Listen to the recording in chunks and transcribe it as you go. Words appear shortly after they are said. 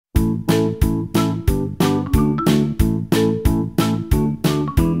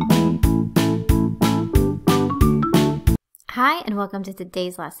Hi, and welcome to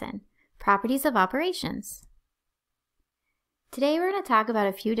today's lesson, Properties of Operations. Today we're going to talk about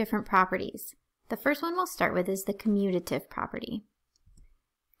a few different properties. The first one we'll start with is the commutative property.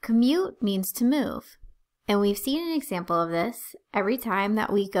 Commute means to move, and we've seen an example of this every time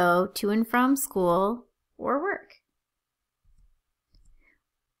that we go to and from school or work.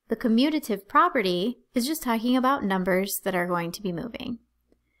 The commutative property is just talking about numbers that are going to be moving.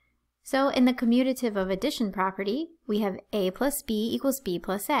 So in the commutative of addition property, we have a plus b equals b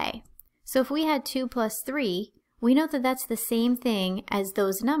plus a. So if we had 2 plus 3, we know that that's the same thing as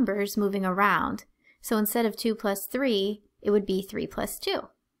those numbers moving around. So instead of 2 plus 3, it would be 3 plus 2.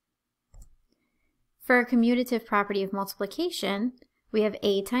 For a commutative property of multiplication, we have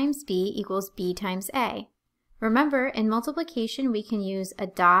a times b equals b times a. Remember, in multiplication, we can use a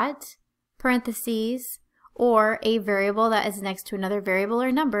dot, parentheses, or a variable that is next to another variable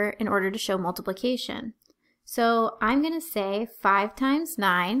or number in order to show multiplication. So I'm going to say 5 times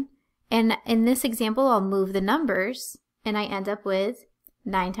 9, and in this example I'll move the numbers, and I end up with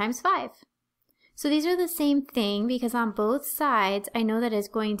 9 times 5. So these are the same thing because on both sides I know that it's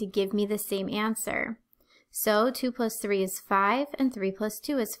going to give me the same answer. So 2 plus 3 is 5, and 3 plus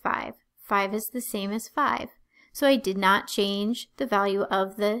 2 is 5. 5 is the same as 5. So I did not change the value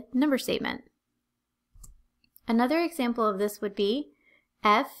of the number statement. Another example of this would be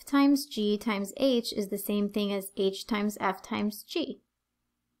f times g times h is the same thing as h times f times g.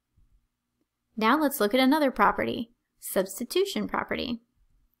 Now let's look at another property, substitution property.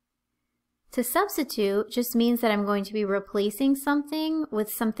 To substitute just means that I'm going to be replacing something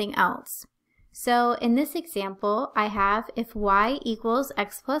with something else. So in this example, I have if y equals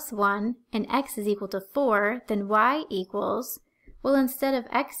x plus 1 and x is equal to 4, then y equals, well, instead of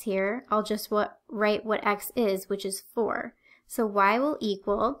x here, I'll just write what x is, which is 4. So y will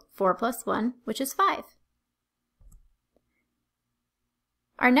equal 4 plus 1, which is 5.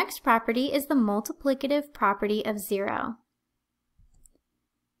 Our next property is the multiplicative property of 0.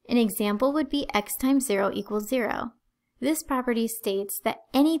 An example would be x times 0 equals 0. This property states that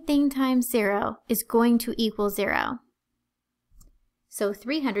anything times 0 is going to equal 0. So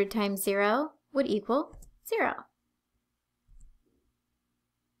 300 times 0 would equal 0.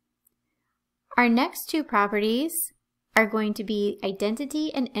 Our next two properties are going to be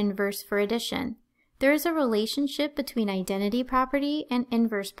identity and inverse for addition. There is a relationship between identity property and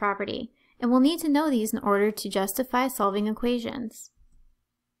inverse property, and we'll need to know these in order to justify solving equations.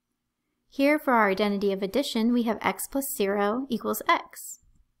 Here for our identity of addition, we have x plus 0 equals x.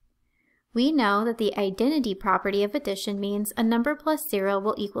 We know that the identity property of addition means a number plus 0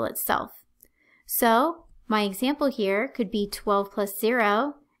 will equal itself. So my example here could be 12 plus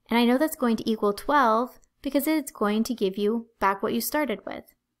 0, and I know that's going to equal 12 because it's going to give you back what you started with.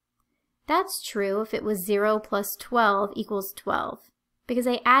 That's true if it was 0 plus 12 equals 12, because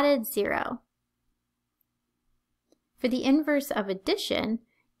I added 0. For the inverse of addition,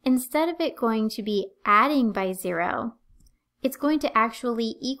 instead of it going to be adding by 0, it's going to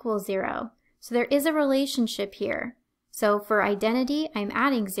actually equal 0. So there is a relationship here. So for identity, I'm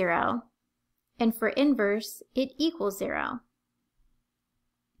adding 0, and for inverse, it equals 0.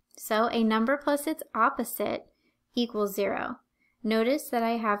 So a number plus its opposite equals 0. Notice that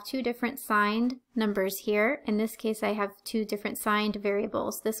I have two different signed numbers here. In this case, I have two different signed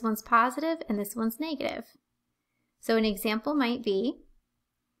variables. This one's positive and this one's negative. So an example might be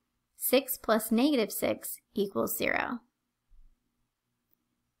 6 plus negative 6 equals 0.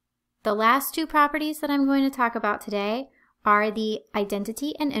 The last two properties that I'm going to talk about today are the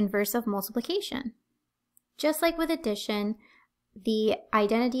identity and inverse of multiplication. Just like with addition, the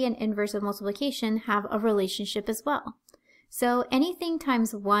identity and inverse of multiplication have a relationship as well. So anything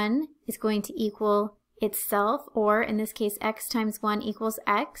times 1 is going to equal itself, or in this case, x times 1 equals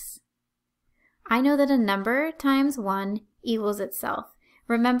x. I know that a number times 1 equals itself.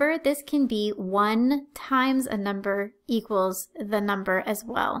 Remember, this can be 1 times a number equals the number as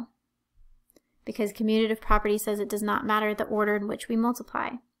well, because commutative property says it does not matter the order in which we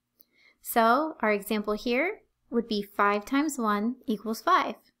multiply. So our example here would be 5 times 1 equals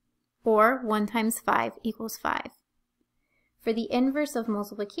 5, or 1 times 5 equals 5. For the inverse of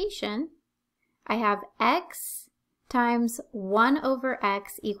multiplication, I have x times 1 over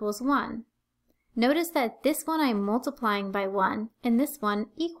x equals 1. Notice that this one I'm multiplying by 1, and this one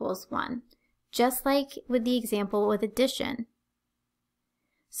equals 1, just like with the example with addition.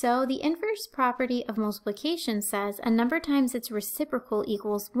 So the inverse property of multiplication says a number times its reciprocal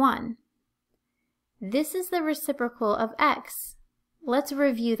equals 1. This is the reciprocal of x. Let's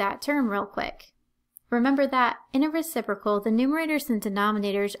review that term real quick. Remember that in a reciprocal, the numerators and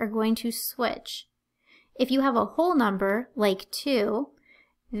denominators are going to switch. If you have a whole number, like 2,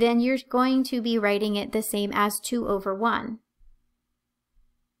 then you're going to be writing it the same as 2 over 1.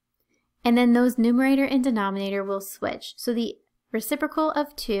 And then those numerator and denominator will switch. So the reciprocal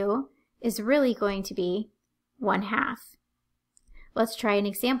of 2 is really going to be 1/2. Let's try an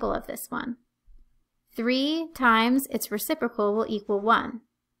example of this one. 3 times its reciprocal will equal 1.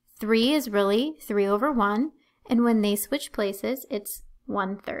 3 is really 3 over 1, and when they switch places, it's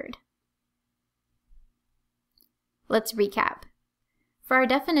 1/3. Let's recap. For our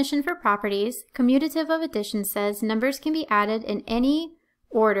definition for properties, commutative of addition says numbers can be added in any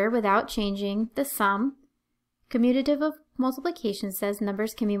order without changing the sum. Commutative of multiplication says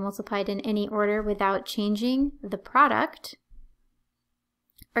numbers can be multiplied in any order without changing the product.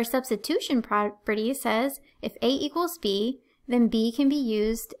 Our substitution property says if A equals B, then B can be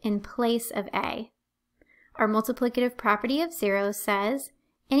used in place of A. Our multiplicative property of 0 says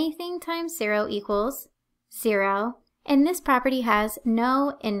anything times 0 equals 0, and this property has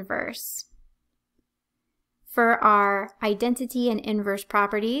no inverse. For our identity and inverse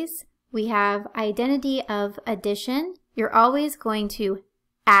properties, we have identity of addition. You're always going to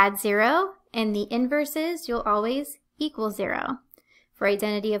add 0, and the inverse is you'll always equal 0. For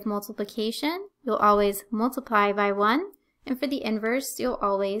identity of multiplication, you'll always multiply by 1, and for the inverse, you'll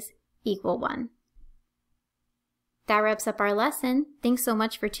always equal 1. That wraps up our lesson. Thanks so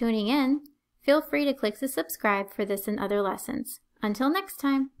much for tuning in. Feel free to click the subscribe for this and other lessons. Until next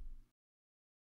time.